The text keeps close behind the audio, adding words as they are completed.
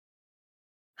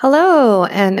Hello,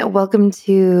 and welcome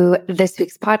to this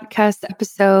week's podcast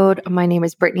episode. My name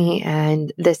is Brittany,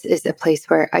 and this is a place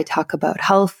where I talk about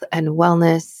health and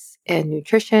wellness and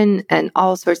nutrition and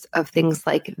all sorts of things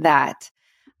like that.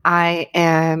 I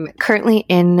am currently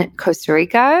in Costa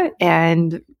Rica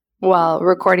and,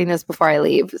 recording this before I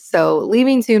leave. So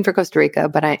leaving soon for Costa Rica,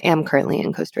 but I am currently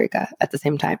in Costa Rica at the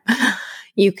same time.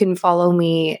 You can follow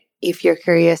me if you're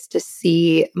curious to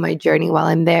see my journey while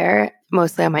I'm there,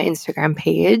 mostly on my Instagram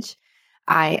page.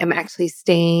 I am actually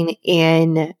staying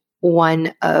in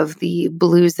one of the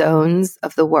blue zones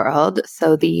of the world,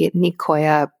 so the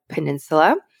Nicoya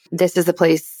Peninsula. This is a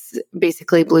place,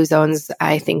 basically blue zones,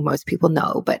 I think most people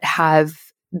know, but have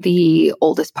the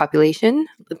oldest population,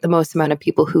 the most amount of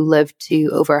people who live to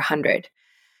over 100.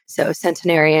 So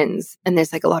centenarians, and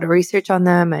there's like a lot of research on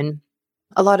them and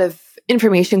a lot of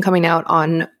information coming out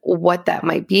on what that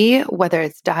might be, whether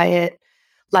it's diet,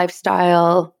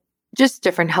 lifestyle, just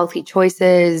different healthy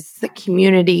choices, the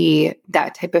community,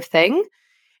 that type of thing.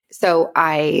 So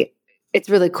it's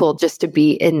really cool just to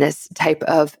be in this type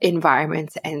of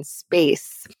environment and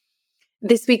space.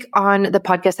 This week on the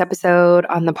podcast,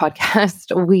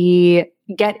 we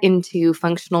get into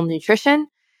functional nutrition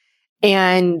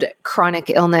and chronic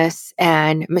illness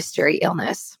and mystery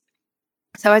illness.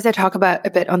 So as I talk about a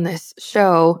bit on this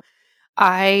show,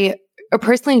 I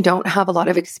personally don't have a lot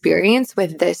of experience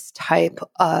with this type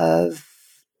of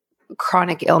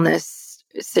chronic illness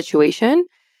situation,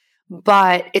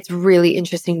 but it's really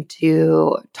interesting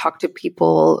to talk to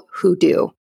people who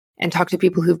do and talk to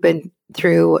people who've been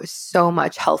through so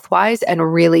much health-wise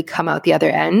and really come out the other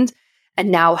end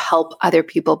and now help other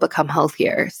people become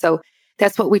healthier. So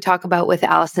that's what we talk about with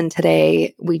Allison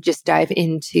today. We just dive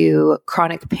into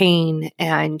chronic pain,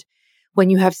 and when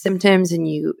you have symptoms and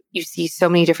you see so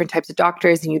many different types of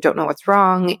doctors and you don't know what's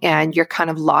wrong and you're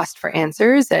kind of lost for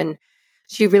answers. And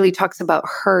she really talks about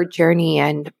her journey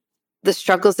and the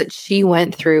struggles that she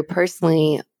went through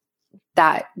personally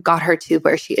that got her to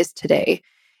where she is today,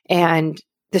 and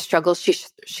the struggles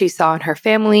she saw in her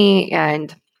family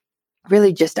and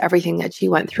really just everything that she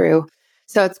went through.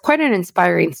 So it's quite an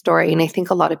inspiring story. And I think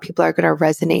a lot of people are going to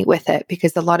resonate with it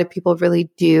because a lot of people really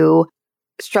do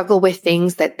struggle with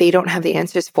things that they don't have the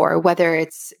answers for, whether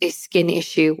it's a skin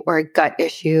issue or a gut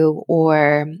issue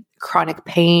or chronic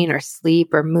pain or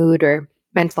sleep or mood or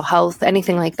mental health,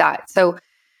 anything like that. So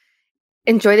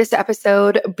enjoy this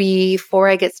episode. Before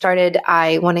I get started,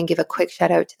 I want to give a quick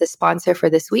shout out to the sponsor for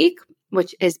this week,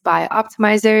 which is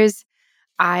Bioptimizers.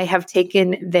 I have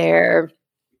taken their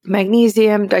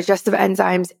magnesium, digestive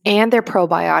enzymes, and their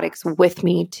probiotics with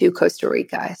me to Costa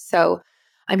Rica. So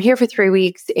I'm here for 3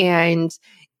 weeks, and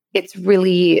it's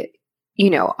really,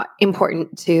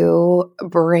 important to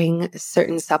bring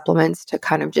certain supplements to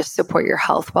kind of just support your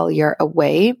health while you're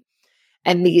away.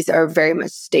 And these are very much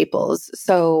staples.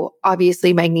 So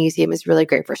obviously magnesium is really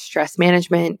great for stress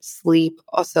management, sleep,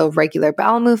 also regular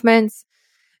bowel movements.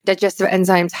 Digestive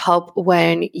enzymes help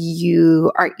when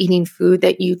you are eating food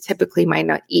that you typically might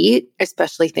not eat,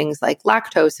 especially things like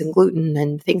lactose and gluten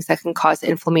and things that can cause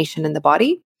inflammation in the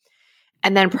body.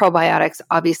 And then probiotics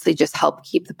obviously just help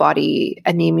keep the body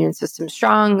and the immune system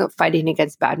strong, fighting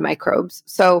against bad microbes.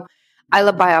 So I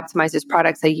love Bioptimizers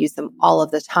products. I use them all of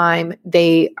the time.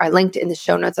 They are linked in the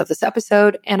show notes of this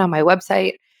episode and on my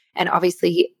website. And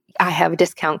obviously I have a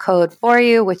discount code for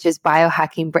you, which is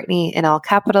biohackingbrittany in all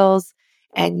capitals.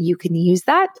 And you can use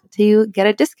that to get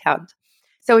a discount.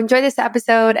 So enjoy this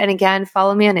episode. And again,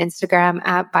 follow me on Instagram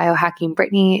at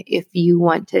biohackingbrittany if you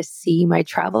want to see my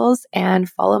travels and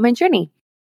follow my journey.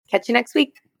 Catch you next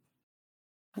week.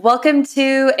 Welcome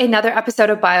to another episode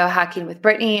of Biohacking with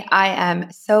Brittany. I am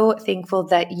so thankful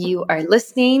that you are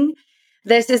listening.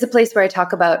 This is a place where I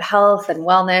talk about health and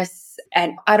wellness,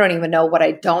 and I don't even know what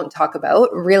I don't talk about.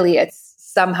 Really, it's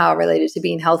somehow related to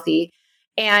being healthy.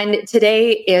 And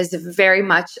today is very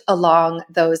much along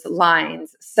those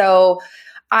lines. So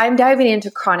I'm diving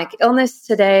into chronic illness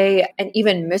today and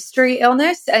even mystery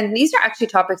illness. And these are actually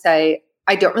topics I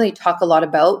don't really talk a lot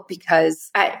about because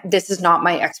this is not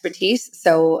my expertise.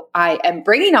 So I am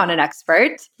bringing on an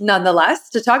expert nonetheless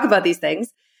to talk about these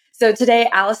things. So today,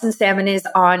 Allison Samon is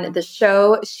on the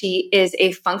show. She is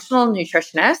a functional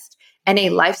nutritionist and a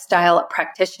lifestyle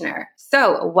practitioner.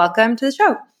 So welcome to the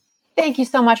show. Thank you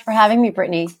so much for having me,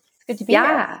 Brittany. It's good to be here.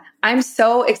 Yeah, I'm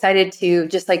so excited to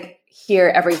just hear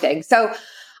everything. So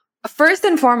first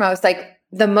and foremost,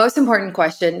 the most important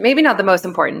question, maybe not the most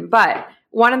important, but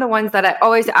one of the ones that I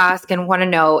always ask and want to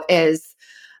know is,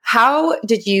 how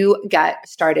did you get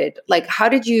started? How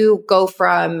did you go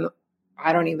from,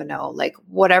 I don't even know,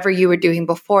 whatever you were doing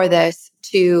before this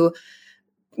to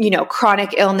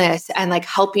chronic illness and like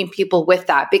helping people with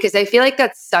that, because I feel like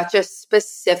that's such a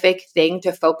specific thing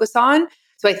to focus on.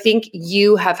 So I think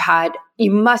you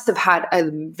must have had a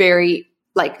very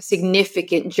like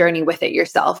significant journey with it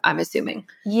yourself, I'm assuming.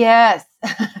 Yes.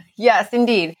 Yes,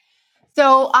 indeed.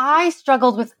 So I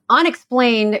struggled with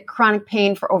unexplained chronic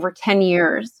pain for over 10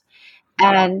 years.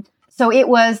 And so it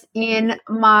was in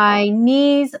my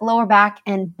knees, lower back,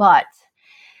 and butt.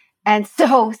 And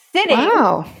so sitting,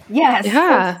 Wow. yes,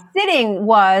 Yeah. so sitting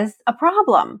was a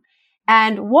problem.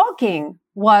 And walking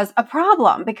was a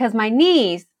problem because my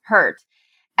knees hurt.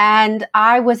 And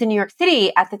I was in New York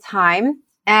City at the time,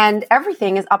 and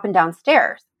everything is up and down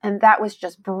stairs. And that was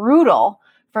just brutal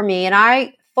for me. And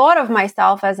I thought of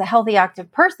myself as a healthy,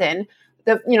 active person,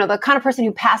 the kind of person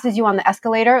who passes you on the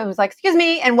escalator. It was like, excuse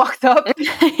me, and walks up.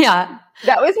 Yeah.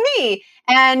 That was me.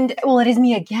 And well, it is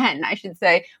me again, I should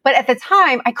say. But at the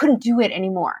time, I couldn't do it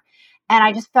anymore. And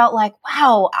I just felt like,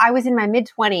 wow, I was in my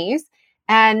mid-20s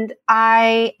and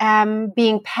I am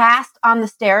being passed on the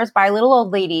stairs by little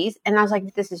old ladies. And I was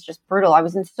like, this is just brutal. I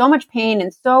was in so much pain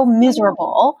and so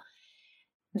miserable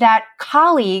that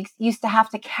colleagues used to have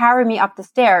to carry me up the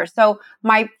stairs. So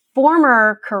my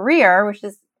former career, which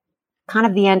is kind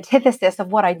of the antithesis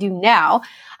of what I do now,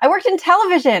 I worked in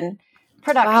television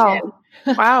production.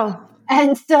 Wow.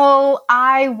 And so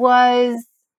I was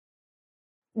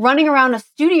running around a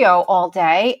studio all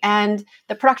day, and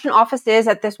the production offices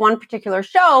at this one particular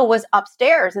show was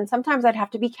upstairs. And sometimes I'd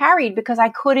have to be carried because I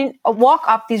couldn't walk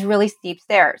up these really steep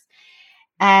stairs.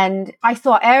 And I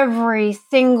saw every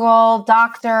single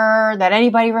doctor that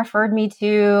anybody referred me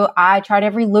to. I tried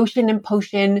every lotion and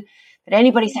potion that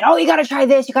anybody said, oh, you got to try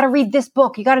this. You got to read this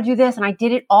book. You got to do this. And I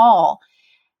did it all.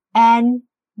 And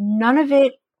none of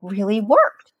it really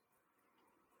worked.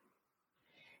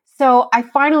 So I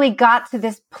finally got to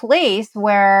this place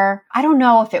where I don't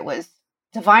know if it was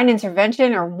divine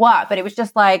intervention or what, but it was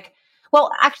just like, well,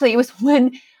 actually, it was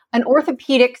when an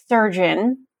orthopedic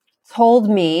surgeon told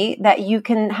me that you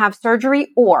can have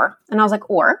surgery and I was like,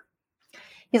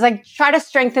 he's like, try to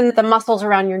strengthen the muscles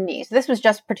around your knee. So this was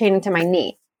just pertaining to my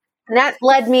knee. And that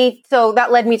led me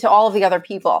to all of the other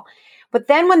people. But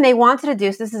then when they wanted to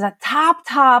do, so this is a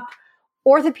top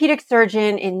orthopedic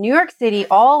surgeon in New York City,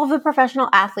 all of the professional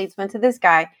athletes went to this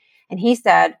guy and he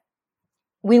said,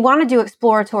 we want to do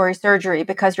exploratory surgery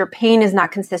because your pain is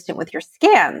not consistent with your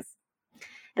scans.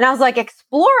 And I was like,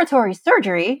 exploratory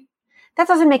surgery? That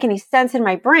doesn't make any sense in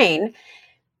my brain.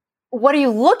 What are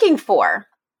you looking for?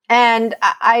 And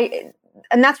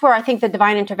and that's where I think the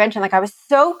divine intervention, like I was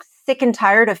so sick and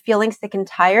tired of feeling sick and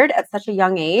tired at such a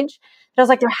young age that I was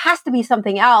like, there has to be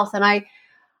something else. And I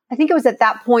think it was at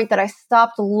that point that I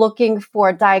stopped looking for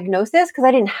a diagnosis because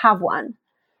I didn't have one.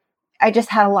 I just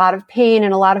had a lot of pain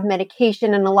and a lot of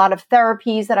medication and a lot of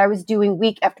therapies that I was doing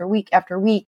week after week after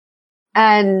week.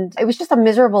 And it was just a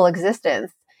miserable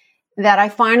existence that I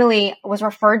finally was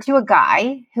referred to a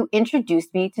guy who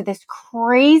introduced me to this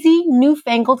crazy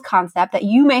newfangled concept that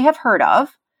you may have heard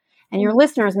of and your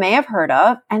listeners may have heard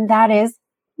of, and that is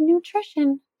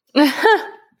nutrition. Wow.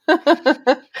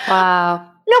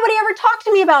 Nobody ever talked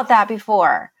to me about that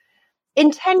before.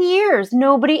 In 10 years,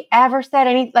 nobody ever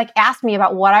said asked me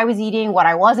about what I was eating, what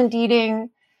I wasn't eating.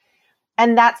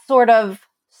 And that sort of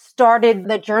started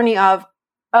the journey of,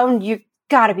 oh, you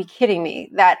gotta be kidding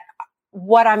me that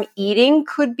what I'm eating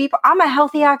could be, I'm a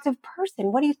healthy, active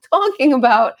person. What are you talking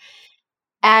about?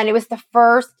 And it was the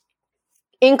first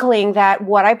inkling that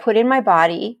what I put in my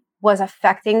body was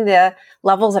affecting the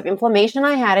levels of inflammation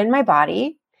I had in my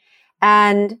body.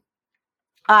 And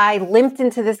I limped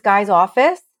into this guy's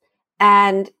office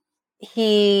and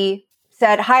he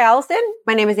said, hi, Allison,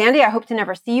 my name is Andy. I hope to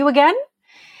never see you again.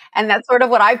 And that's sort of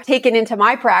what I've taken into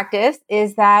my practice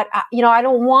is that, I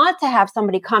don't want to have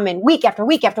somebody come in week after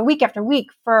week after week after week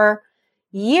for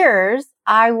years.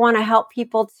 I want to help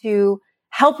people to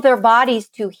help their bodies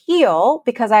to heal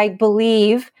because I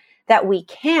believe that we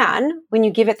can when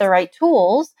you give it the right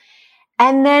tools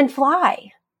and then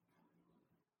fly.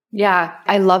 Yeah,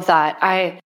 I love that.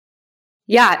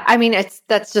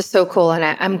 That's just so cool. And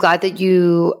I'm glad that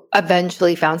you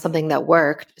eventually found something that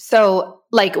worked. So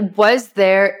was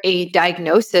there a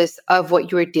diagnosis of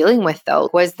what you were dealing with though?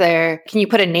 Can you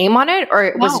put a name on it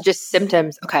or was it just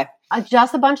symptoms? Okay.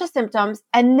 Just a bunch of symptoms.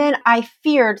 And then I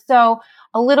feared,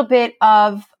 a little bit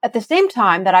of, at the same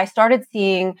time that I started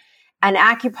seeing an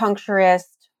acupuncturist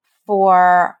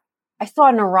I saw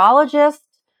a neurologist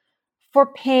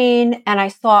for pain and I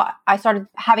started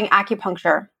having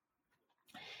acupuncture.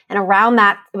 And around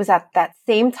that, it was at that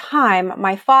same time,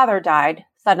 my father died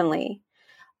suddenly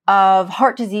of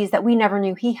heart disease that we never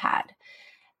knew he had.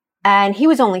 And he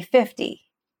was only 50.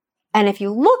 And if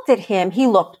you looked at him, he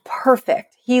looked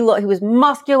perfect. He was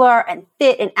muscular and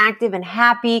fit and active and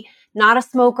happy, not a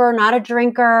smoker, not a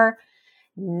drinker,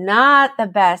 not the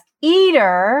best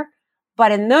eater.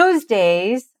 But in those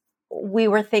days, we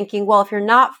were thinking, well, if you're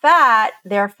not fat,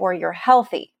 therefore you're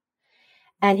healthy.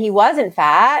 And he wasn't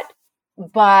fat,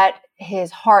 but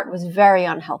his heart was very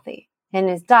unhealthy. And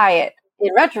his diet,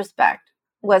 in retrospect,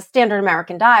 was standard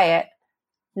American diet,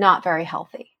 not very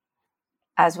healthy,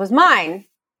 as was mine.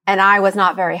 And I was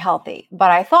not very healthy, but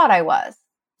I thought I was,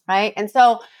 right? And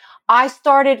so I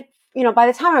started, by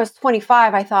the time I was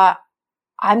 25, I thought,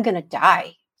 I'm going to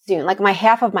die soon. Like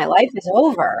half of my life is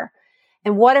over.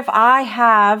 And what if I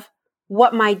have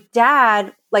what my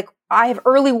dad, I have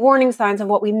early warning signs of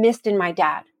what we missed in my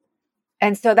dad.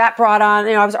 And so that brought on,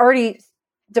 I was already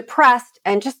depressed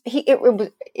and just,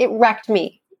 it wrecked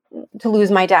me to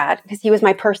lose my dad because he was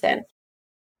my person.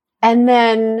 And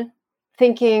then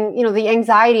thinking, the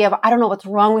anxiety of, I don't know what's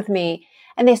wrong with me.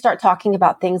 And they start talking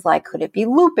about things like, could it be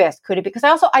lupus? Could it be,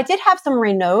 because I did have some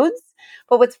Raynaud's,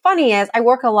 but what's funny is I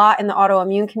work a lot in the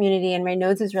autoimmune community and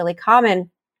Raynaud's is really common.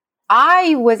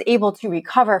 I was able to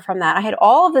recover from that. I had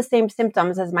all of the same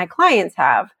symptoms as my clients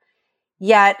have,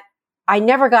 yet I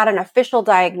never got an official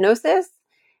diagnosis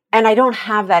and I don't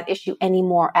have that issue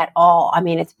anymore at all. I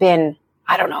mean, it's been,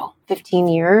 15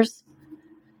 years.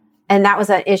 And that was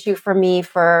an issue for me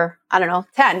for,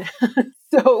 10.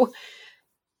 So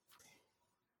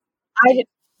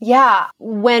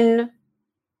when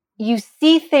you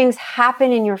see things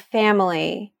happen in your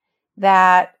family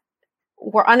that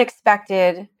were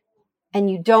unexpected and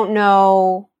you don't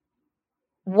know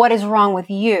what is wrong with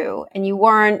you and you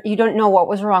don't know what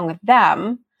was wrong with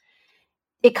them,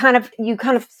 you kind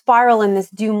of spiral in this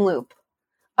doom loop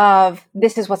of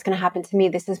this is what's going to happen to me.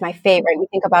 This is my fate, right? We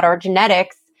think about our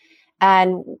genetics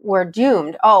and we're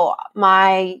doomed. Oh,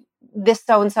 this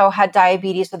so-and-so had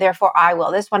diabetes, so therefore I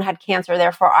will. This one had cancer,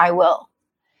 therefore I will.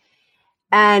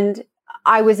 And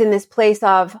I was in this place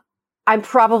of, I'm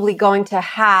probably going to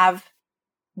have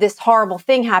this horrible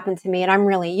thing happen to me and I'm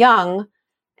really young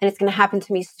and it's going to happen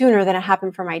to me sooner than it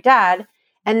happened for my dad.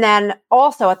 And then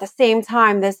also at the same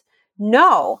time,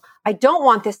 no, I don't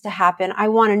want this to happen. I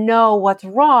want to know what's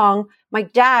wrong. My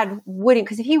dad wouldn't,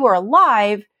 because if he were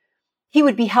alive, he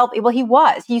would be helping. Well, he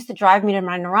was. He used to drive me to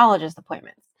my neurologist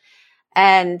appointments.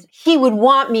 And he would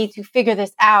want me to figure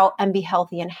this out and be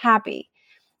healthy and happy.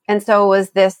 And so it was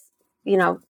this,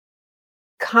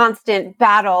 constant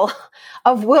battle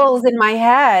of wills in my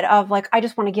head of I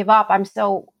just want to give up. I'm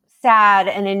so sad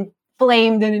and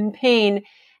inflamed and in pain.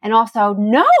 And also,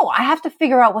 no, I have to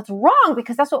figure out what's wrong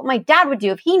because that's what my dad would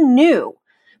do. If he knew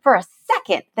for a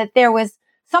second that there was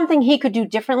something he could do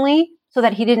differently so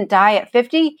that he didn't die at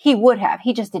 50, he would have.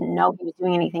 He just didn't know he was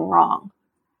doing anything wrong.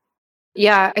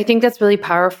 Yeah, I think that's really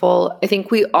powerful. I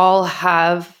think we all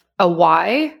have a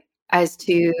why as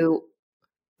to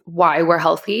why we're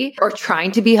healthy or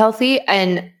trying to be healthy.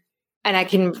 And I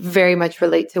can very much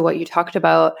relate to what you talked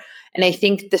about. And I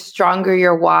think the stronger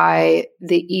your why,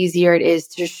 the easier it is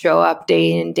to show up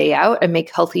day in and day out and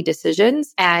make healthy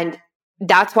decisions. And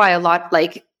that's why a lot,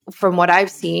 from what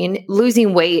I've seen,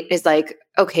 losing weight is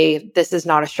okay, this is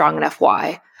not a strong enough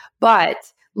why. But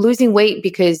losing weight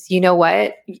because you know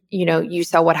what, you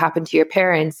saw what happened to your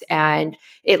parents and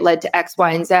it led to X, Y,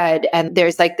 and Z. And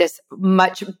there's this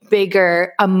much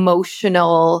bigger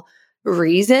emotional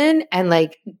reason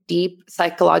and deep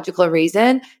psychological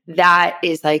reason that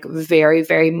is very,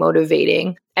 very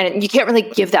motivating. And you can't really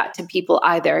give that to people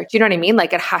either. Do you know what I mean?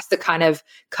 It has to kind of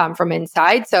come from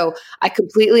inside. So I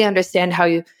completely understand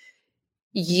how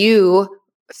you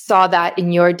saw that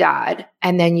in your dad.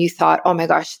 And then you thought, oh my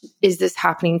gosh, is this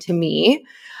happening to me?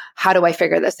 How do I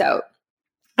figure this out?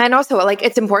 And also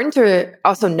it's important to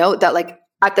also note that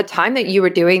at the time that you were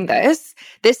doing this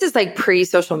is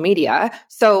pre-social media.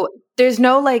 So there's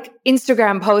no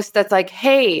Instagram post that's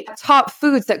hey, top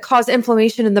foods that cause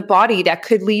inflammation in the body that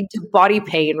could lead to body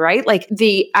pain, right?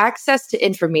 The access to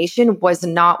information was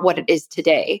not what it is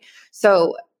today.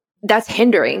 So that's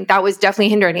hindering. That was definitely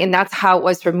hindering. And that's how it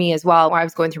was for me as well, when I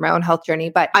was going through my own health journey.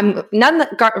 But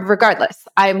regardless,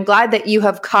 I'm glad that you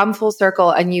have come full circle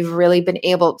and you've really been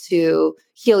able to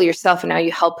heal yourself and now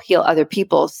you help heal other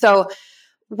people. So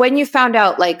when you found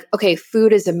out okay,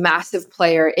 food is a massive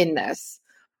player in this,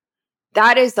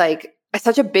 that is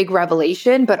such a big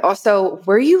revelation, but also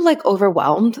were you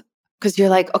overwhelmed? Because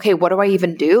you're okay, what do I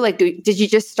even do? Did you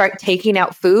just start taking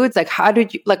out foods? How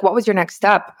did you, what was your next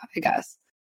step, I guess?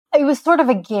 It was sort of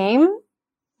a game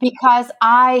because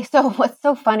so what's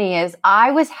so funny is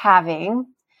I was having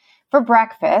for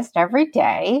breakfast every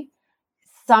day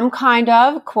some kind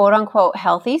of quote unquote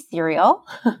healthy cereal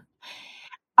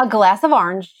a glass of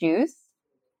orange juice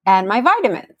and my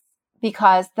vitamins,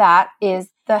 because that is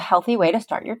the healthy way to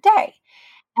start your day.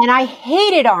 And I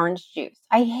hated orange juice.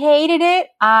 I hated it.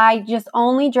 I just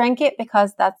only drank it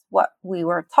because that's what we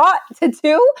were taught to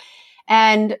do.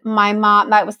 And my mom,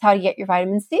 that was how to get your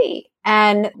vitamin C.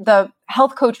 And the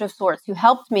health coach of sorts who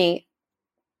helped me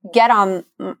get on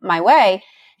my way,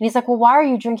 and he's like, well, why are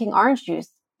you drinking orange juice,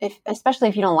 especially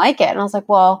if you don't like it? And I was like,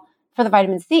 well, for the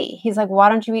vitamin C. He's like, why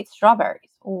don't you eat strawberries?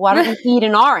 Why don't you eat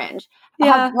an orange?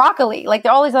 Have broccoli? Like,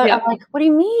 there are all these other, I'm like, what do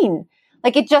you mean?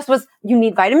 Like, it just was, you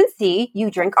need vitamin C, you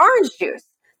drink orange juice.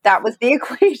 That was the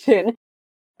equation.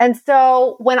 And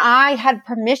so when I had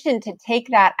permission to take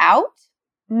that out,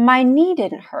 my knee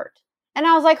didn't hurt. And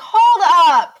I was like, hold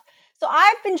up. So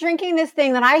I've been drinking this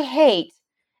thing that I hate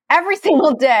every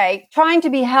single day, trying to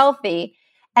be healthy.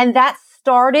 And that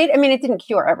started, I mean, it didn't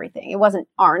cure everything. It wasn't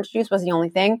orange juice was the only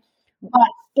thing, but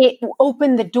it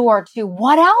opened the door to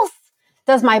what else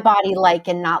does my body like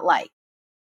and not like?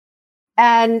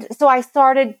 And so I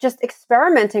started just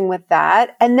experimenting with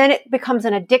that. And then it becomes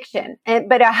an addiction,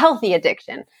 but a healthy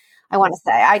addiction, I want to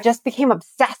say. I just became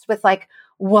obsessed with like,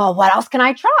 well, what else can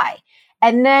I try?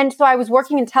 And then, so I was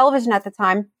working in television at the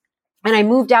time, and I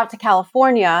moved out to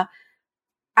California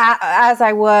as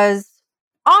I was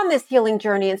on this healing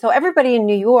journey. And so everybody in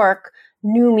New York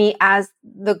knew me as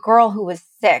the girl who was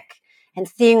sick and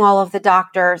seeing all of the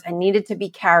doctors and needed to be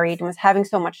carried and was having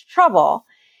so much trouble.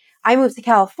 I moved to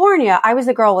California. I was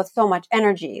a girl with so much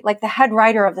energy. Like the head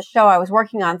writer of the show I was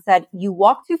working on said, you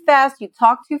walk too fast, you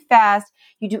talk too fast,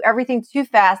 you do everything too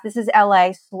fast. This is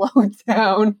LA, slow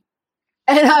down.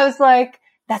 And I was like,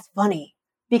 that's funny,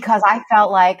 because I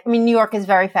felt like, I mean, New York is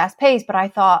very fast paced, but I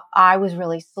thought I was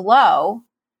really slow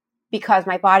because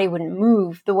my body wouldn't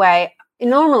move the way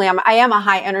normally I am a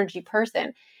high energy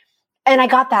person. And I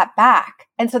got that back.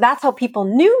 And so that's how people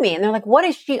knew me. And they're like, what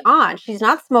is she on? She's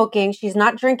not smoking. She's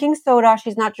not drinking soda.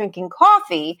 She's not drinking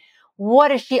coffee.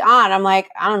 What is she on? I'm like,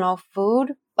 I don't know,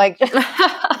 food? Like, just,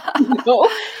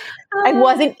 I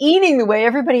wasn't eating the way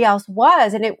everybody else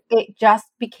was. And it just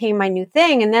became my new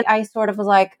thing. And then I sort of was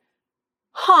like,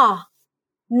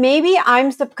 maybe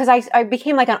because I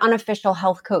became like an unofficial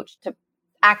health coach to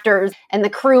actors and the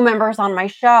crew members on my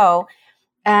show.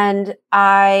 And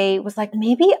I was like,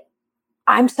 maybe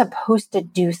I'm supposed to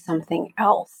do something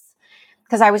else,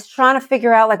 because I was trying to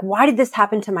figure out, like, why did this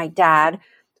happen to my dad?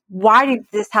 Why did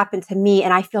this happen to me?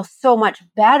 And I feel so much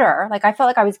better. Like, I felt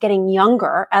like I was getting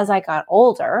younger as I got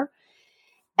older.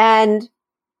 And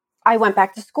I went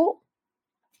back to school.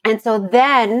 And so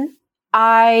then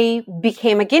I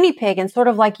became a guinea pig, and sort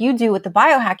of like you do with the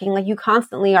biohacking, like you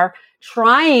constantly are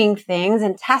trying things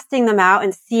and testing them out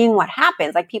and seeing what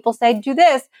happens. Like people say, do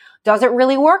this. Does it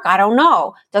really work? I don't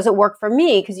know. Does it work for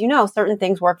me? Because certain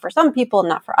things work for some people and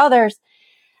not for others.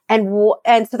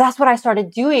 And so that's what I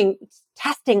started doing,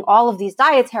 testing all of these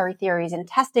dietary theories and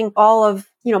testing all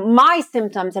of, my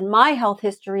symptoms and my health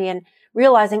history, and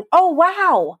realizing, oh,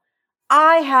 wow,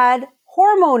 I had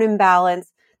hormone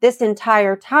imbalance this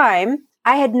entire time.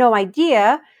 I had no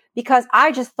idea, because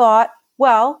I just thought,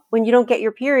 well, when you don't get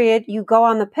your period, you go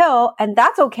on the pill, and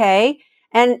that's okay.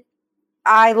 And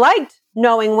I liked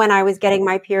knowing when I was getting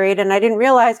my period, and I didn't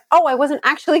realize, I wasn't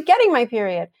actually getting my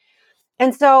period.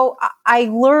 And so I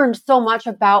learned so much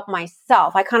about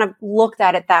myself. I kind of looked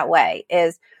at it that way,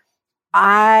 is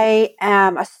I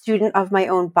am a student of my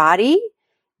own body,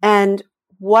 and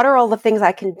what are all the things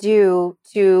I can do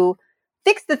to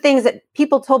fix the things that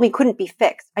people told me couldn't be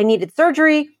fixed. I needed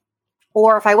surgery,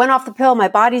 or if I went off the pill, my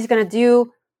body's going to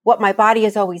do what my body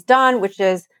has always done, which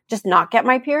is just not get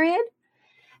my period.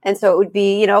 And so it would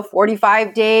be,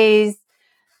 45 days.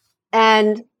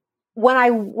 And when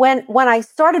I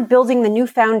started building the new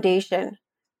foundation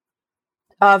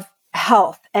of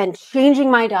health and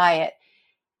changing my diet,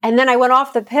 and then I went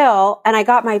off the pill and I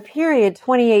got my period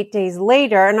 28 days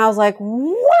later, and I was like,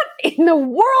 what in the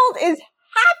world is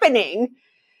happening?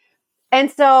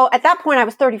 And so at that point I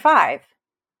was 35,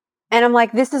 and I'm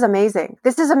like, this is amazing.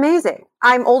 This is amazing.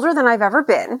 I'm older than I've ever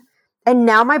been. And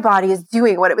now my body is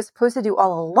doing what it was supposed to do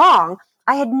all along.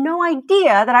 I had no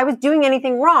idea that I was doing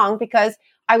anything wrong, because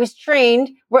I was trained,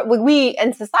 we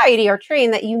in society are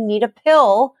trained that you need a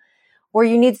pill or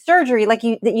you need surgery, that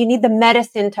you need the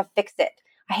medicine to fix it.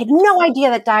 I had no idea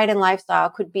that diet and lifestyle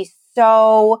could be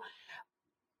so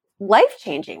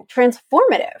life-changing,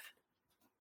 transformative.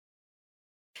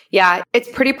 Yeah, it's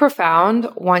pretty profound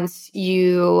once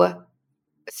you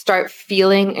start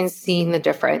feeling and seeing the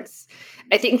difference.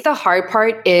 I think the hard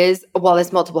part is, well,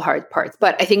 there's multiple hard parts,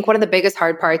 but I think one of the biggest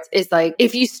hard parts is like,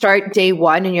 if you start day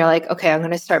one and you're like, okay, I'm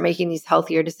going to start making these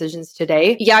healthier decisions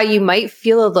today. Yeah, you might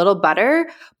feel a little better,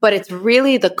 but it's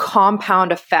really the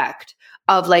compound effect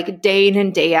of like day in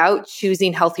and day out,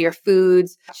 choosing healthier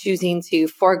foods, choosing to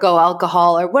forego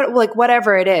alcohol or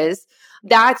whatever it is.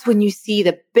 That's when you see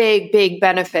the big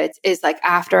benefits is like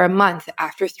after a month,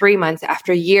 after 3 months,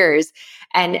 after years.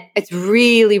 And it's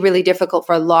really, really difficult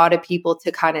for a lot of people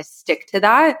to kind of stick to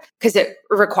that because it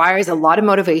requires a lot of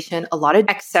motivation. A lot of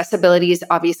accessibility is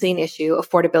obviously an issue.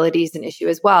 Affordability is an issue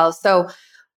as well. So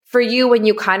for you, when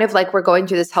you kind of like were going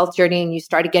through this health journey and you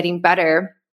started getting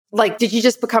better, like, did you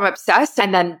just become obsessed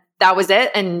and then that was it?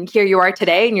 And here you are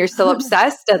today and you're still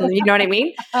obsessed. And you know what I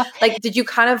mean? Like, did you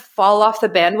kind of fall off the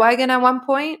bandwagon at one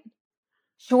point?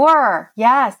 Sure.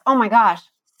 Yes. Oh my gosh.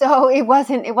 So it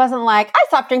wasn't like I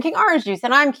stopped drinking orange juice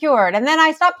and I'm cured. And then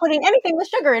I stopped putting anything with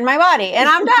sugar in my body and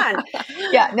I'm done.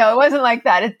 Yeah, no, it wasn't like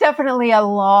that. It's definitely a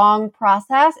long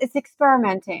process. It's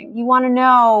experimenting. You want to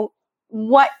know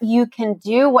what you can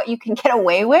do, what you can get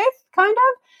away with, kind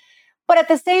of. But at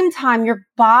the same time, your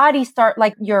body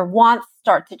your wants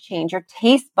start to change. Your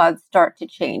taste buds start to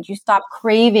change. You stop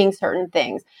craving certain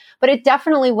things. But it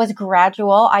definitely was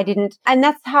gradual. And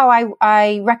that's how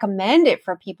I recommend it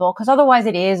for people because otherwise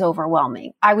it is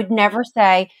overwhelming. I would never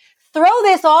say, throw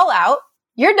this all out.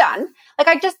 You're done.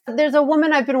 There's a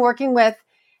woman I've been working with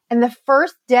and the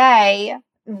first day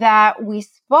that we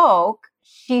spoke,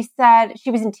 she said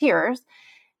she was in tears.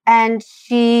 And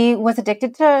she was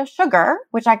addicted to sugar,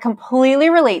 which I completely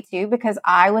relate to because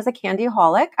I was a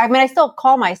candyaholic. I mean, I still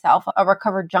call myself a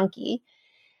recovered junkie.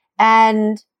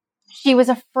 And she was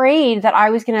afraid that I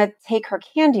was going to take her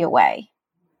candy away.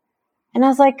 And I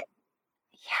was like,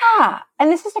 yeah.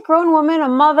 And this is a grown woman, a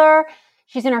mother.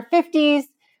 She's in her 50s.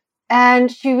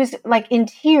 And she was like in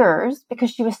tears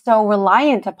because she was so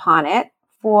reliant upon it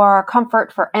for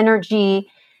comfort, for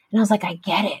energy. And I was like, I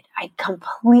get it. I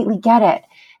completely get it.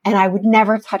 And I would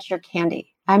never touch your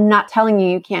candy. I'm not telling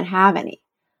you can't have any.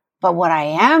 But what I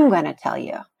am going to tell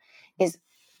you is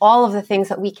all of the things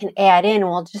that we can add in.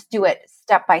 We'll just do it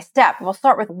step by step. We'll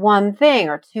start with one thing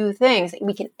or two things that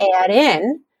we can add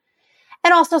in.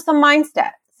 And also some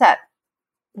mindset set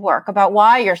work about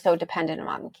why you're so dependent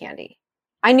on candy.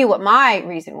 I knew what my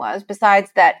reason was, besides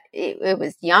that it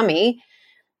was yummy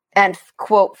and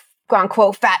quote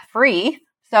unquote fat free.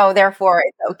 So therefore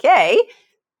it's okay.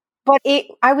 But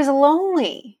I was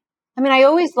lonely. I mean, I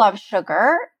always loved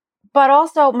sugar, but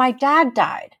also my dad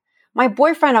died. My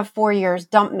boyfriend of 4 years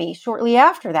dumped me shortly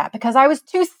after that because I was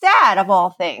too sad of all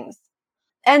things.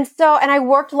 And I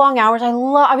worked long hours.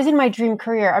 I was in my dream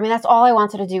career. I mean, that's all I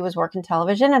wanted to do was work in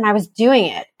television and I was doing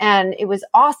it and it was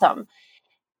awesome.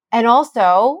 And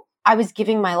also I was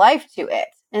giving my life to it.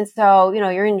 And so,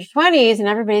 you're in your 20s and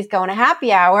everybody's going to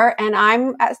happy hour and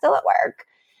I'm still at work.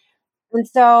 And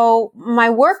so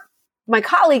my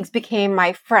colleagues became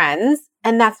my friends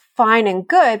and that's fine and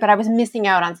good, but I was missing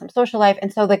out on some social life.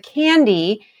 And so the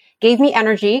candy gave me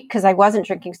energy because I wasn't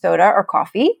drinking soda or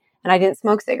coffee and I didn't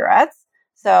smoke cigarettes.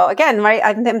 So again,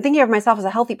 I'm thinking of myself as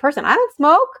a healthy person. I don't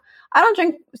smoke. I don't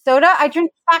drink soda. I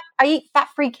eat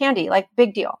fat-free candy, like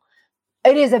big deal.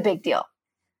 It is a big deal.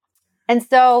 And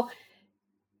so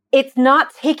it's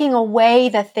not taking away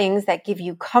the things that give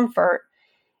you comfort.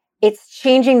 It's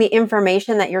changing the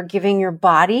information that you're giving your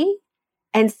body.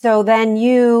 And so then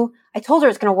I told her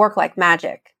it's going to work like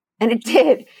magic. And it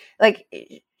did. Like,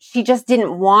 she just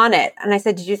didn't want it. And I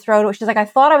said, did you throw it? She's like, I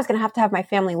thought I was going to have my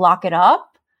family lock it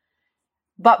up.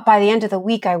 But by the end of the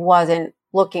week, I wasn't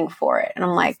looking for it. And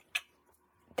I'm like,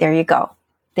 there you go.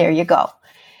 There you go.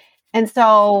 And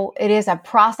so it is a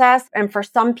process. And for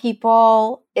some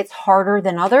people, it's harder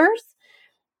than others.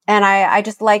 And I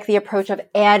just like the approach of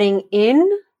adding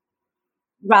in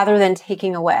rather than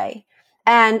taking away.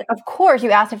 And of course,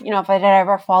 you asked if I did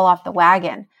ever fall off the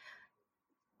wagon.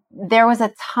 There was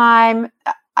a time,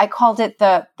 I called it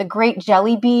the Great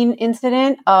Jelly Bean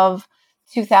Incident of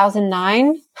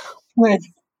 2009, when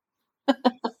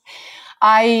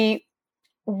I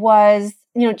was,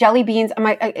 jelly beans,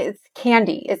 it's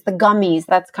candy, it's the gummies,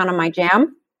 that's kind of my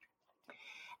jam.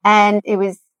 And it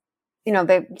was,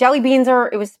 the jelly beans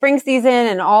it was spring season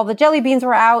and all the jelly beans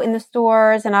were out in the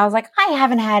stores. And I was like, I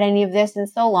haven't had any of this in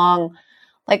so long.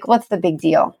 Like, what's the big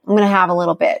deal? I'm going to have a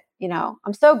little bit,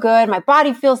 I'm so good. My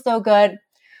body feels so good.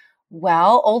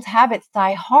 Well, old habits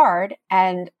die hard.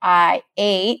 And I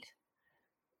ate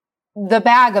the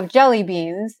bag of jelly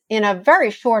beans in a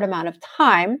very short amount of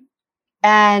time.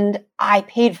 And I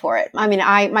paid for it. I mean,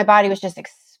 my body was just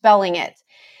expelling it.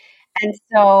 And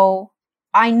so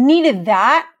I needed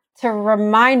that to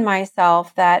remind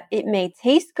myself that it may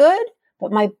taste good,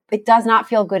 but it does not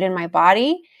feel good in my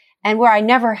body. And where I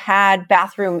never had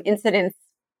bathroom incidents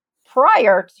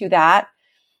prior to that,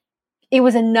 it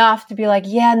was enough to be like,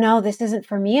 yeah, no, this isn't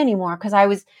for me anymore. Because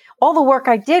all the work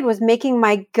I did was making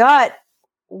my gut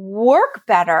work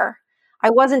better. I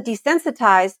wasn't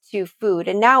desensitized to food.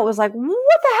 And now it was like,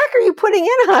 what the heck are you putting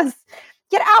in us?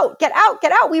 Get out, get out,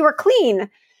 get out. We were clean.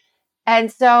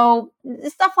 And so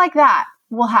stuff like that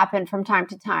will happen from time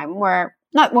to time where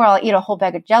I'll eat a whole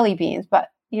bag of jelly beans, but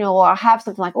I'll have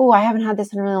something like, oh, I haven't had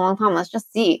this in a really long time. Let's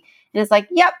just see. And it's like,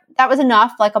 yep, that was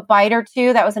enough. Like a bite or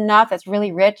two, that was enough. That's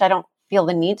really rich. I don't feel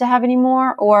the need to have any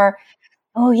more. Or,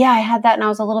 oh yeah, I had that and I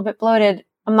was a little bit bloated.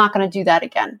 I'm not going to do that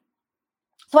again.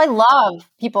 So I love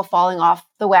people falling off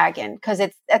the wagon because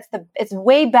it's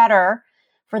way better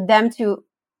for them to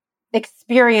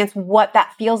experience what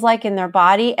that feels like in their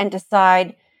body and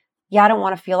decide, yeah, I don't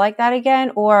want to feel like that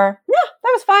again. Or, no,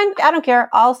 that was fine. I don't care.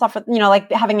 I'll suffer,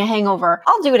 like having a hangover.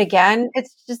 I'll do it again.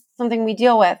 It's just something we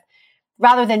deal with.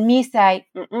 Rather than me say,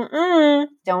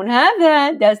 don't have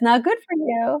that. That's not good for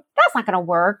you. That's not going to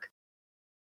work.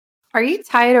 Are you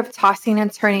tired of tossing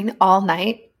and turning all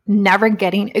night, never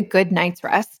getting a good night's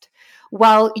rest?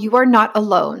 Well, you are not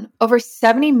alone. Over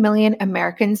 70 million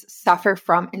Americans suffer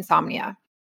from insomnia.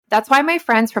 That's why my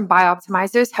friends from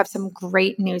Bioptimizers have some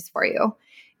great news for you.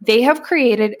 They have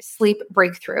created Sleep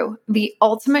Breakthrough, the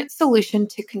ultimate solution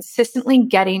to consistently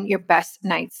getting your best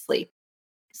night's sleep.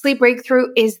 Sleep Breakthrough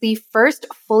is the first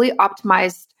fully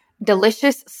optimized,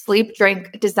 delicious sleep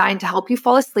drink designed to help you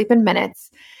fall asleep in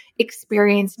minutes,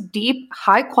 experience deep,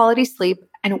 high-quality sleep,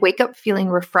 and wake up feeling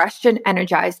refreshed and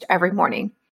energized every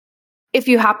morning. If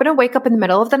you happen to wake up in the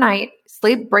middle of the night,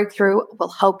 Sleep Breakthrough will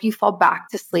help you fall back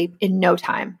to sleep in no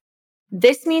time.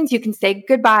 This means you can say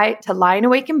goodbye to lying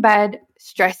awake in bed,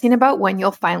 stressing about when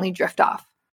you'll finally drift off.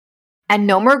 And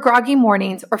no more groggy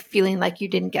mornings or feeling like you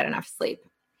didn't get enough sleep.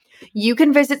 You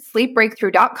can visit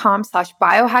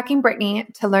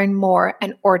sleepbreakthrough.com/biohackingbritney to learn more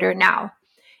and order now.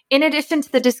 In addition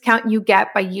to the discount you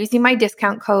get by using my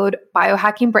discount code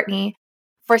biohackingbritney,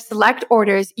 for select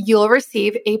orders, you'll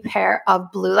receive a pair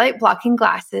of blue light blocking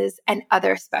glasses and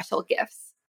other special gifts.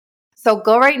 So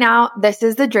go right now. This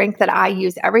is the drink that I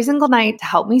use every single night to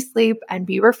help me sleep and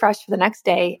be refreshed for the next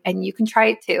day, and you can try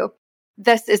it too.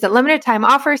 This is a limited time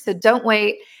offer, so don't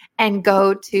wait and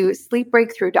go to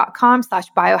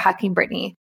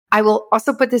sleepbreakthrough.com/biohackingbritney. I will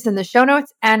also put this in the show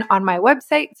notes and on my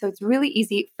website, so it's really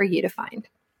easy for you to find.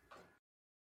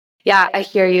 Yeah, I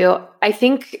hear you. I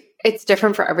think it's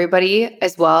different for everybody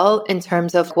as well in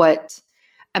terms of what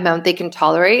amount they can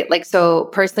tolerate. Like, so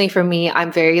personally for me,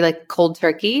 I'm very like cold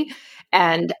turkey.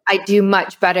 And I do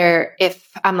much better if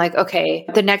I'm like, okay,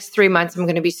 the next 3 months I'm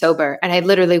going to be sober. And I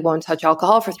literally won't touch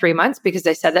alcohol for 3 months because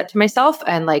I said that to myself.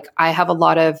 And like, I have a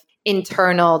lot of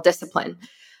internal discipline.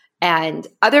 And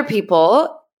other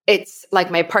people, it's like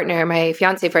my partner, my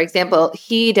fiance, for example,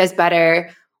 he does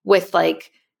better with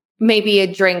like maybe a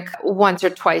drink once or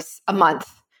twice a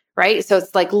month. Right. So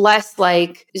it's like less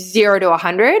like 0 to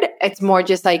 100. It's more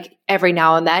just like every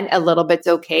now and then a little bit's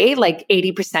okay, like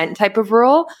 80% type of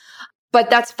rule. But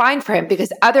that's fine for him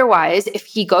because otherwise, if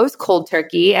he goes cold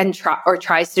turkey and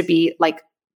tries to be like,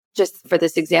 just for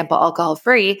this example, alcohol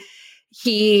free,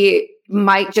 he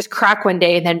might just crack one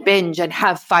day and then binge and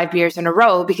have 5 beers in a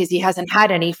row because he hasn't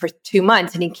had any for 2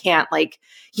 months and he can't, like,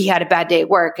 he had a bad day at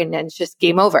work and then it's just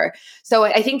game over. So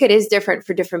I think it is different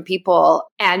for different people.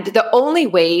 And the only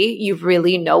way you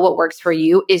really know what works for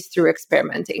you is through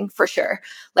experimenting, for sure.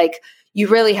 Like, you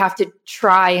really have to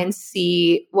try and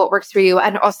see what works for you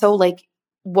and also like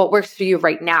what works for you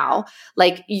right now.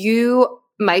 Like, you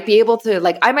might be able to,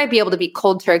 like, I might be able to be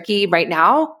cold turkey right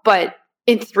now, but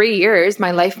in 3 years,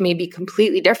 my life may be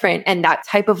completely different. And that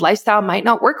type of lifestyle might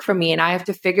not work for me. And I have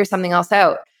to figure something else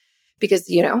out because,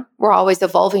 you know, we're always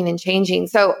evolving and changing.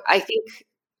 So I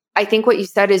think what you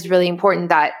said is really important,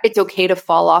 that it's okay to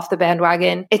fall off the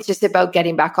bandwagon. It's just about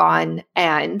getting back on,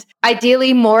 and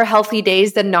ideally more healthy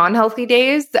days than non-healthy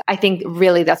days. I think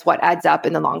really that's what adds up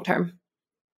in the long term.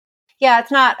 Yeah,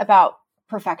 it's not about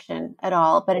perfection at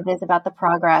all, but it is about the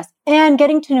progress and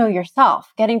getting to know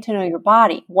yourself, getting to know your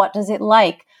body. What does it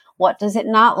like? What does it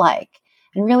not like?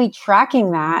 And really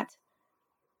tracking that.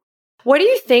 What do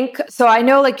you think? So I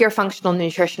know like you're a functional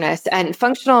nutritionist, and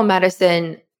functional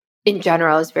medicine in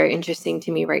general is very interesting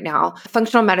to me right now.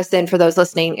 Functional medicine, for those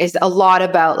listening, is a lot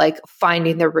about like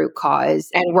finding the root cause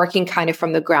and working kind of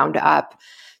from the ground up.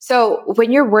 So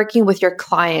when you're working with your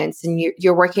clients and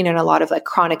you're working in a lot of like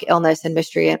chronic illness and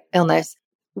mystery illness,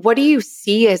 what do you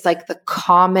see as like the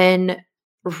common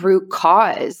root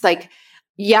cause? Like,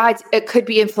 yeah, it could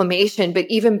be inflammation, but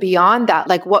even beyond that,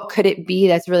 like what could it be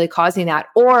that's really causing that?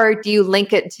 Or do you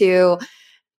link it to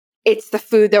it's the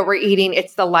food that we're eating,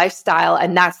 it's the lifestyle,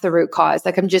 and that's the root cause?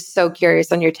 Like, I'm just so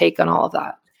curious on your take on all of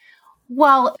that.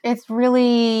 Well, it's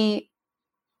really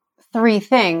three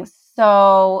things.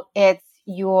 So it's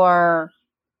your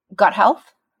gut health,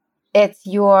 it's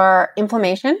your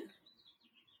inflammation,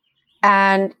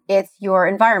 and it's your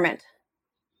environment.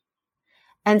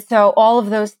 And so all of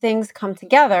those things come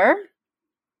together,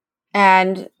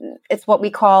 and it's what we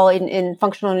call in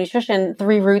functional nutrition,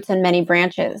 3 roots and many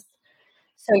branches.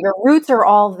 So your roots are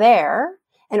all there,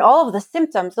 and all of the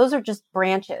symptoms, those are just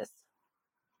branches.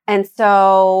 And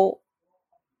so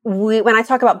when I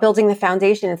talk about building the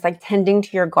foundation, it's like tending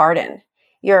to your garden.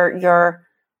 You're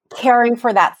caring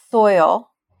for that soil,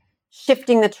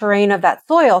 shifting the terrain of that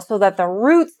soil so that the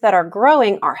roots that are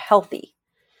growing are healthy.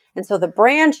 And so the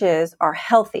branches are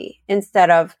healthy instead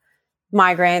of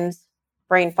migraines,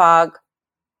 brain fog,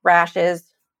 rashes,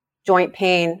 joint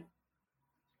pain,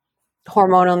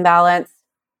 hormonal imbalance,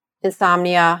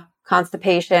 insomnia,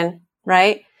 constipation,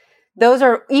 right? Those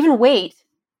are even weight.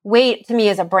 Weight to me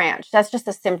is a branch. That's just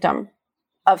a symptom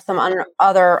of some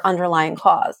other underlying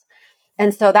cause.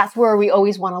 And so that's where we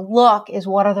always want to look is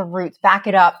what are the roots? Back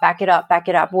it up, back it up, back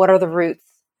it up. What are the roots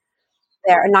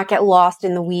there? And not get lost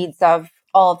in the weeds of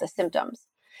all of the symptoms.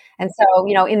 And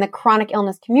so, in the chronic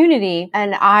illness community,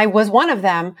 and I was one of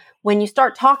them, when you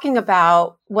start talking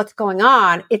about what's going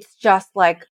on, it's just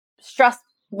like stress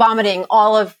vomiting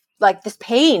all of like this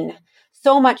pain,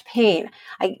 so much pain.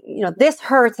 This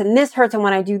hurts and this hurts. And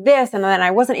when I do this, and then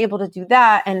I wasn't able to do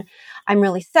that. And I'm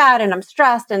really sad and I'm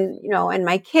stressed and, and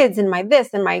my kids and my this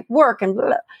and my work and blah,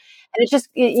 blah. And it's just,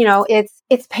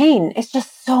 it's pain. It's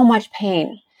just so much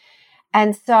pain.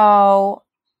 And so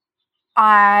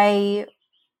I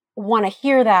want to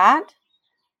hear that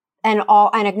and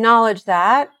acknowledge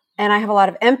that. And I have a lot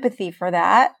of empathy for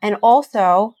that. And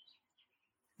also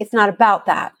it's not about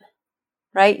that,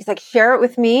 right? It's like, share it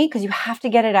with me because you have to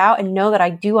get it out and know that I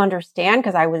do understand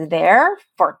because I was there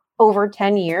for over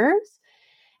 10 years.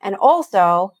 And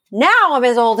also now I'm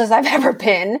as old as I've ever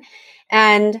been.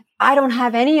 And I don't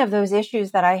have any of those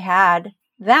issues that I had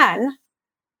then.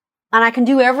 And I can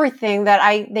do everything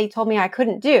that they told me I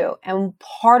couldn't do. And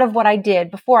part of what I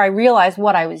did before I realized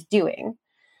what I was doing,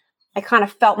 I kind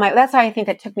of felt that's why I think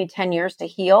it took me 10 years to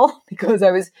heal because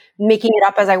I was making it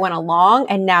up as I went along.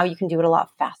 And now you can do it a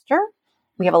lot faster.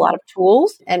 We have a lot of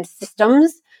tools and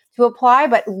systems to apply,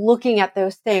 but looking at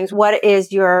those things, what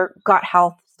is your gut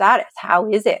health status? How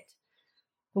is it?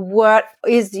 What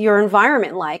is your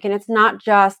environment like? And it's not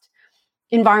just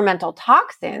environmental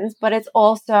toxins, but it's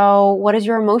also what is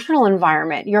your emotional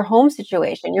environment, your home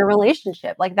situation, your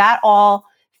relationship, like that all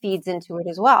feeds into it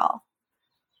as well.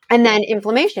 And then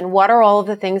inflammation. What are all of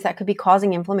the things that could be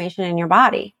causing inflammation in your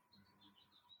body?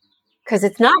 Because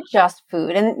it's not just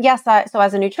food. And yes, so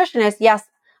as a nutritionist, yes,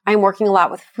 I'm working a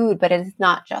lot with food, but it is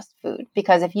not just food.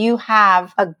 Because if you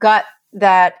have a gut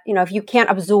that, if you can't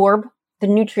absorb the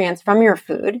nutrients from your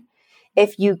food,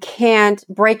 if you can't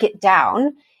break it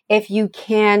down, if you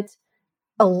can't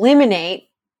eliminate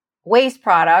waste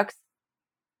products,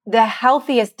 the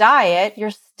healthiest diet, you're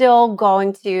still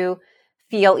going to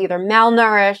feel either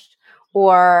malnourished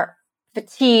or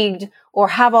fatigued or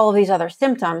have all of these other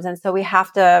symptoms. And so we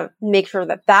have to make sure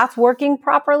that that's working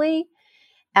properly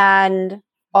and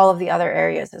all of the other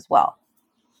areas as well.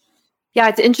 Yeah,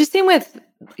 it's interesting with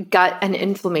gut and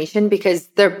inflammation because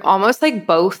they're almost like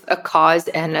both a cause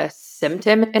and a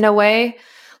symptom in a way.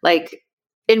 Like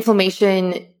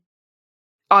inflammation,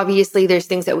 obviously there's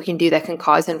things that we can do that can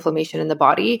cause inflammation in the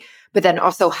body, but then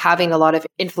also having a lot of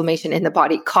inflammation in the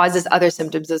body causes other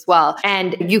symptoms as well.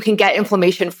 And you can get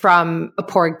inflammation from a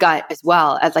poor gut as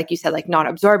well, as like you said, like not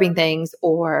absorbing things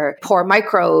or poor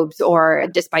microbes or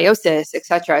dysbiosis,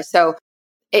 etc. So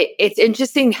it's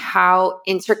interesting how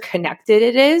interconnected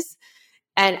it is.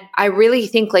 And I really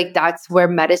think like that's where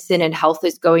medicine and health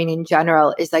is going in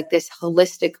general, is like this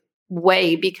holistic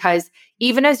way, because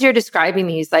even as you're describing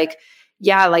these, like,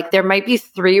 yeah, like there might be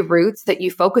 3 roots that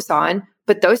you focus on,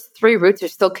 but those 3 roots are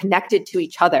still connected to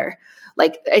each other.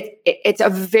 Like it's a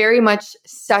very much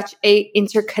such a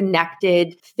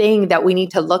interconnected thing that we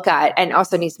need to look at, and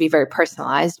also needs to be very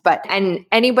personalized. And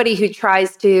anybody who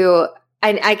tries to,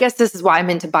 and I guess this is why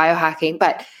I'm into biohacking,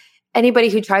 but anybody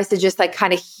who tries to just like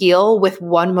kind of heal with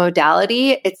one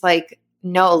modality, it's like,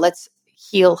 no, let's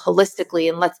heal holistically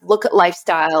and let's look at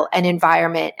lifestyle and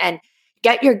environment and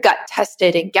get your gut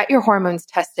tested and get your hormones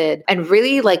tested and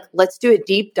really like, let's do a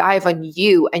deep dive on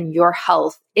you and your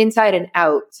health inside and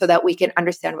out so that we can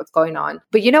understand what's going on.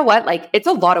 But you know what? Like, it's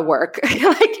a lot of work.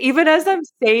 Like, even as I'm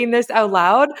saying this out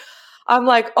loud, I'm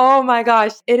like, oh my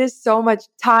gosh, it is so much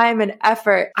time and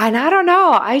effort. And I don't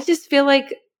know. I just feel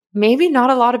like maybe not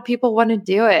a lot of people want to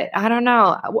do it. I don't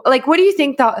know. Like, what do you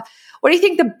think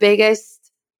the biggest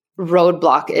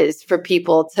roadblock is for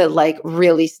people to like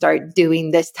really start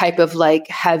doing this type of like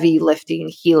heavy lifting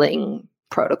healing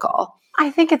protocol?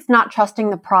 I think it's not trusting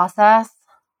the process,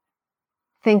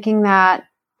 thinking that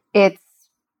it's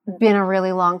been a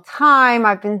really long time.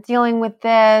 I've been dealing with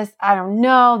this. I don't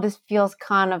know. This feels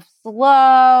kind of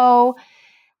slow.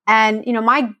 And,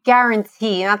 my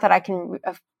guarantee, not that I can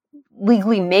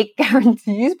legally make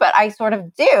guarantees, but I sort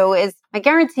of do, is my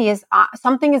guarantee is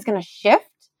something is going to shift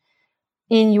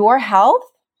in your health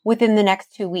within the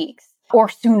next 2 weeks or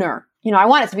sooner. I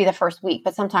want it to be the first week,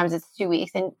 but sometimes it's 2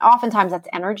 weeks. And oftentimes that's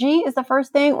energy is the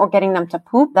first thing, or getting them to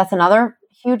poop. That's another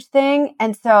huge thing.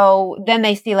 And so then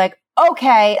they see like,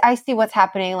 okay, I see what's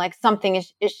happening. Like something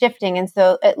is shifting. And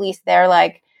so at least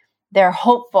they're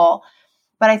hopeful.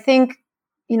 But I think,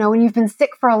 when you've been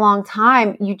sick for a long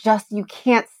time, you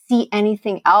can't see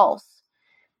anything else.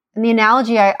 And the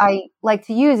analogy I like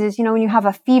to use is, when you have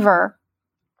a fever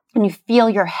and you feel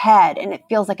your head and it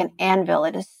feels like an anvil,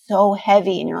 it is so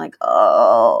heavy and you're like,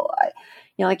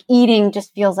 like eating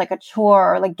just feels like a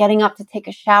chore, or like getting up to take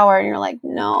a shower and you're like,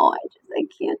 no, I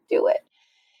can't do it.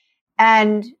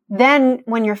 And then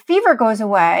when your fever goes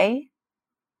away,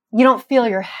 you don't feel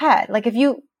your head. Like can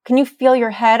you feel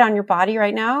your head on your body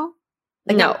right now?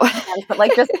 Like, no, but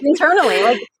like just internally,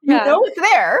 like, it's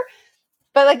there,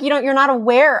 but like, you're not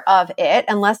aware of it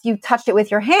unless you touched it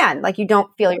with your hand. Like you don't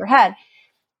feel your head.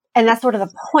 And that's sort of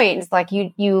the point. It's like,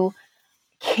 you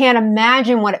can't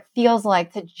imagine what it feels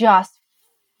like to just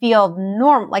feel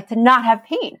normal, like to not have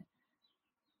pain.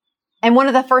 And one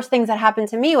of the first things that happened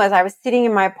to me was I was sitting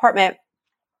in my apartment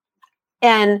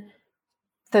and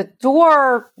there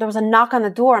was a knock on the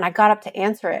door and I got up to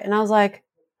answer it. And I was like,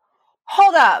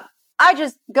 hold up. I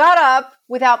just got up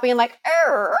without being like,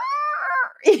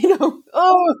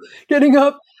 getting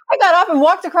up. I got up and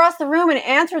walked across the room and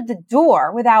answered the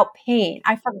door without pain.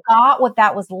 I forgot what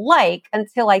that was like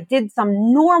until I did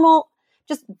some normal,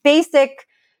 just basic,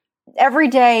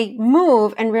 everyday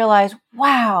move and realized,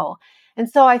 wow. And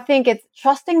so I think it's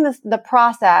trusting the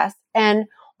process and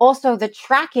also the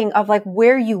tracking of like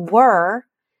where you were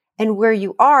and where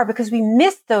you are, because we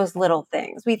miss those little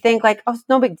things. We think like, oh, it's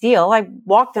no big deal. I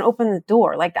walked and opened the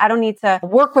door. Like, I don't need to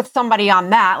work with somebody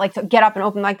on that, like to get up and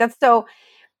open, like that's so,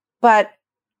 but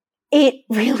it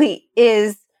really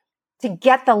is to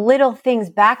get the little things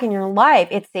back in your life.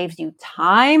 It saves you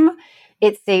time.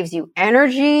 It saves you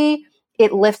energy.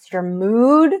 It lifts your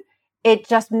mood. It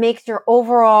just makes your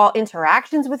overall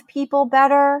interactions with people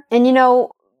better. And,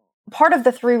 part of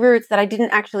the 3 roots that I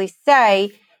didn't actually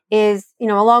say is,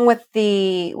 along with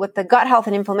the gut health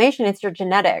and inflammation, it's your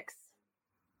genetics.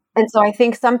 And so I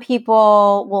think some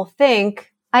people will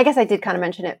think, I guess I did kind of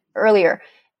mention it earlier,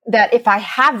 that if I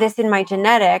have this in my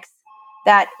genetics,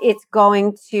 that it's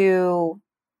going to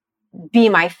be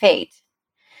my fate.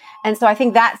 And so I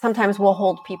think that sometimes will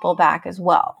hold people back as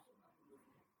well.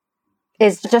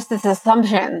 It's just this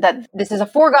assumption that this is a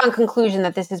foregone conclusion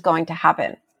that this is going to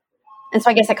happen. And so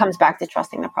I guess it comes back to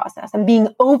trusting the process and being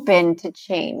open to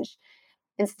change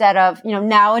instead of,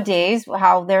 nowadays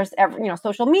how there's,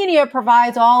 social media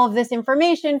provides all of this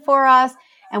information for us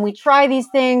and we try these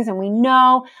things and we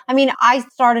know. I mean, I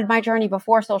started my journey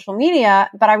before social media,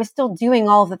 but I was still doing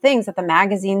all of the things that the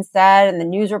magazine said and the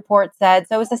news report said.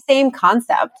 So it was the same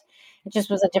concept. It just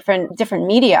was a different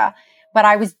media. But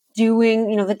I was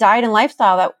doing, the diet and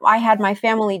lifestyle that I had my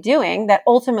family doing that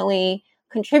ultimately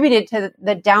contributed to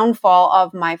the downfall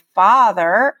of my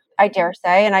father, I dare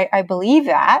say. And I believe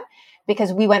that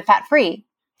because we went fat-free,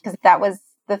 because that was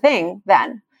the thing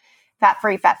then,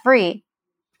 fat-free.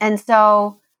 And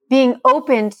so being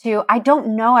open to, I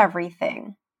don't know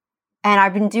everything. And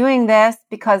I've been doing this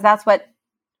because that's what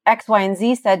X, Y, and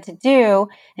Z said to do.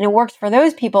 And it works for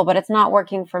those people, but it's not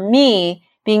working for me.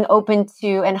 Being open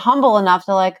to and humble enough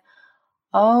to like,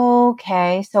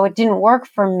 okay, so it didn't work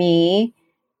for me.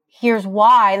 Here's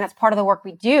why. And that's part of the work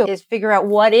we do is figure out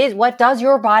what does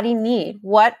your body need?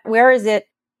 Where is it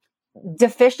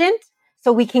deficient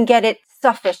so we can get it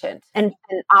sufficient and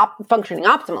functioning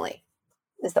optimally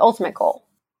is the ultimate goal.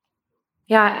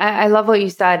 Yeah, I love what you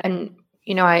said. And,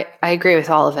 I agree with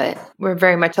all of it. We're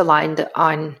very much aligned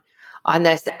on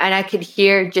this. And I could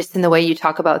hear just in the way you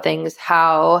talk about things,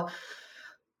 how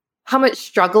how much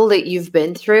struggle that you've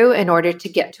been through in order to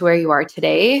get to where you are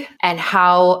today, and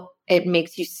how it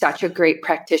makes you such a great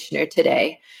practitioner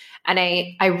today. And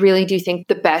I really do think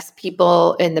the best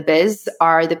people in the biz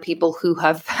are the people who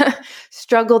have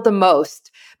struggled the most,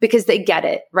 because they get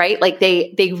it, right? Like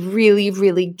they really,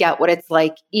 really get what it's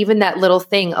like. Even that little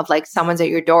thing of like someone's at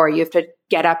your door, you have to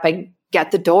get up and get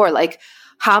the door. Like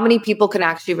how many people can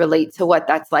actually relate to what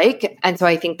that's like? And so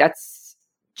I think that's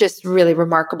just really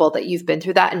remarkable that you've been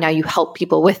through that and now you help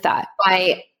people with that.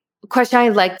 My question I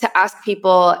like to ask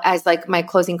people as like my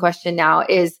closing question now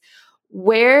is,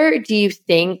 where do you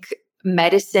think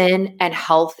medicine and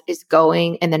health is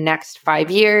going in the next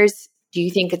 5 years? Do you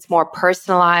think it's more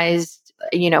personalized?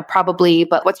 Probably,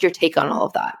 but what's your take on all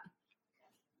of that?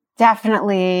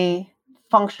 Definitely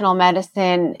functional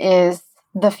medicine is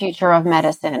the future of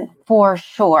medicine for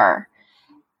sure.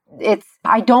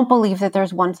 I don't believe that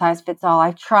there's one size fits all.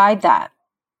 I've tried that.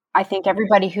 I think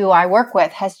everybody who I work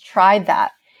with has tried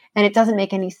that, and it doesn't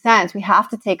make any sense. We have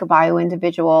to take a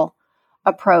bio-individual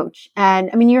approach. And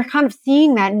I mean, you're kind of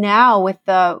seeing that now with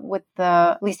the,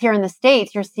 at least here in the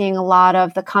States, you're seeing a lot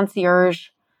of the concierge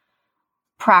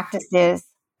practices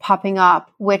popping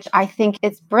up, which I think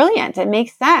it's brilliant. It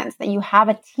makes sense that you have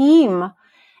a team.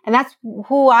 And that's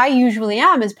who I usually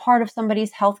am, as part of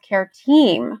somebody's healthcare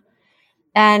team.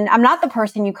 And I'm not the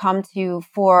person you come to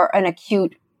for an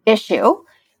acute issue,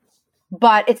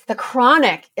 but it's the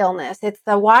chronic illness. It's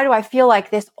the, why do I feel like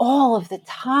this all of the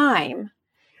time?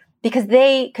 Because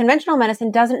conventional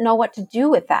medicine doesn't know what to do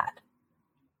with that.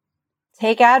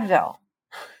 Take Advil.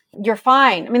 You're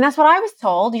fine. I mean, that's what I was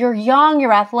told. You're young,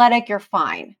 you're athletic, you're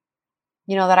fine.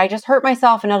 That I just hurt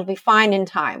myself and it'll be fine in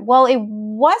time. Well, it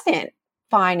wasn't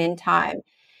fine in time.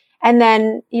 And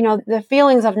then, the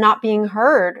feelings of not being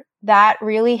heard, that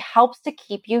really helps to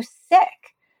keep you sick.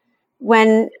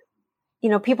 When,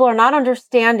 people are not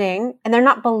understanding and they're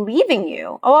not believing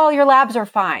you. Oh, well, your labs are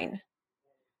fine.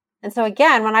 And so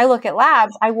again, when I look at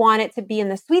labs, I want it to be in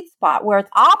the sweet spot where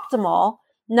it's optimal,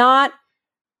 not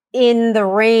in the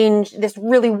range, this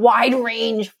really wide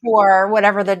range for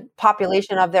whatever the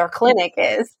population of their clinic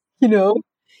is,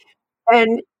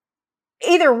 And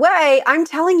either way, I'm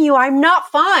telling you, I'm not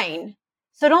fine.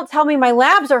 So don't tell me my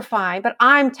labs are fine, but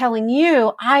I'm telling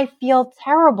you, I feel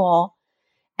terrible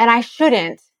and I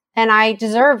shouldn't. And I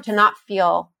deserve to not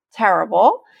feel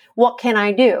terrible. What can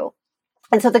I do?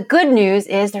 And so the good news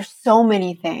is there's so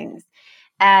many things,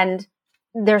 and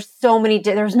there's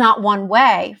not one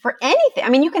way for anything. I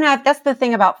mean, that's the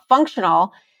thing about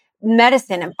functional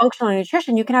medicine and functional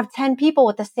nutrition. You can have 10 people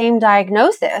with the same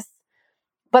diagnosis,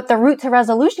 but the route to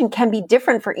resolution can be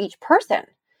different for each person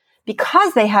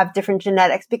because they have different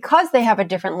genetics, because they have a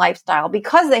different lifestyle,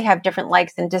 because they have different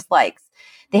likes and dislikes.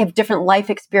 They have different life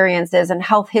experiences and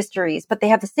health histories, but they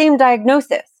have the same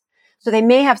diagnosis. So they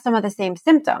may have some of the same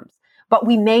symptoms, but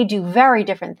we may do very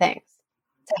different things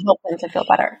to help them to feel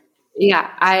better. Yeah,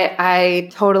 I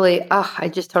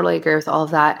just totally agree with all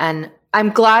of that. And I'm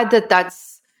glad that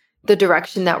that's the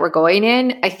direction that we're going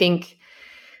in. I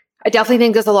definitely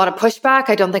think there's a lot of pushback.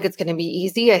 I don't think it's going to be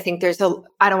easy. I think I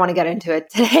don't want to get into it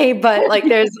today, but like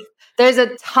there's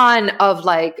a ton of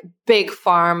like big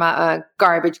pharma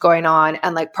garbage going on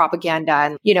and like propaganda.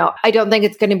 And, I don't think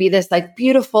it's going to be this like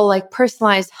beautiful, like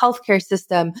personalized healthcare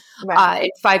system in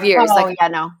 5 years.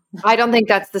 No. I don't think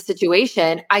that's the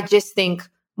situation. I just think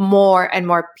more and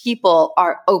more people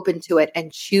are open to it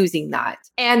and choosing that.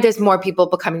 And there's more people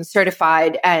becoming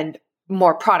certified and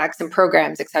more products and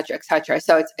programs, et cetera, et cetera.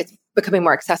 So it's becoming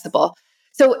more accessible.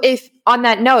 So on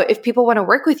that note, if people want to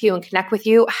work with you and connect with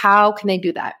you, how can they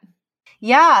do that?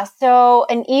 Yeah. So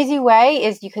an easy way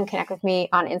is you can connect with me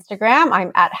on Instagram.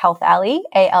 I'm at HealthAllie,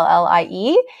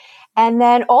 ALLIE. And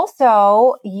then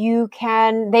also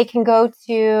they can go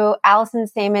to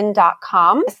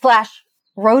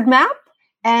AllisonSamon.com/roadmap.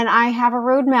 And I have a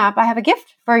roadmap. I have a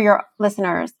gift for your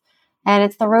listeners, and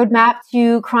it's the roadmap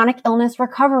to chronic illness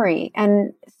recovery.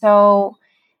 And so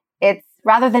it's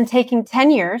rather than taking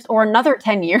 10 years or another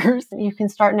 10 years, you can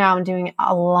start now and doing it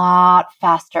a lot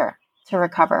faster to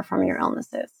recover from your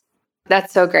illnesses.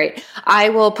 That's so great. I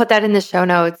will put that in the show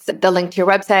notes, the link to your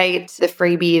website, the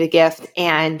freebie, the gift,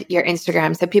 and your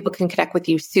Instagram, so people can connect with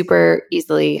you super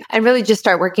easily and really just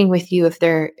start working with you if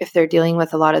they're dealing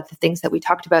with a lot of the things that we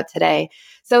talked about today.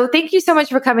 So thank you so much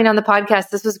for coming on the podcast.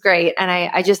 This was great. And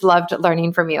I just loved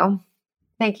learning from you.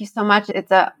 Thank you so much.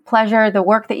 It's a pleasure. The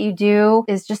work that you do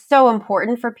is just so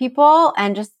important for people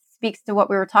and just speaks to what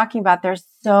we were talking about. There's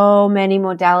so many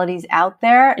modalities out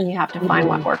there, and you have to find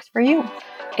what works for you.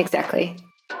 Exactly.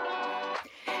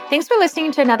 Thanks for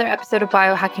listening to another episode of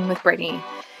Biohacking with Brittany.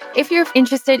 If you're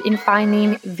interested in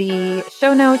finding the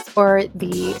show notes or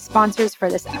the sponsors for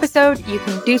this episode, you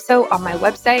can do so on my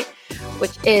website,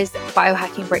 which is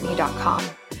biohackingbrittany.com.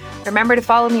 Remember to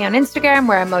follow me on Instagram,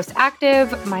 where I'm most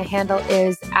active. My handle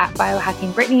is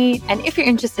 @biohackingbrittany. And if you're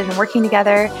interested in working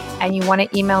together and you want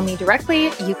to email me directly,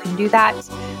 you can do that.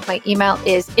 My email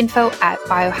is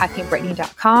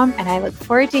info@biohackingbrittany.com. And I look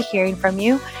forward to hearing from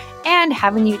you and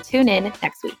having you tune in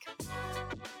next week.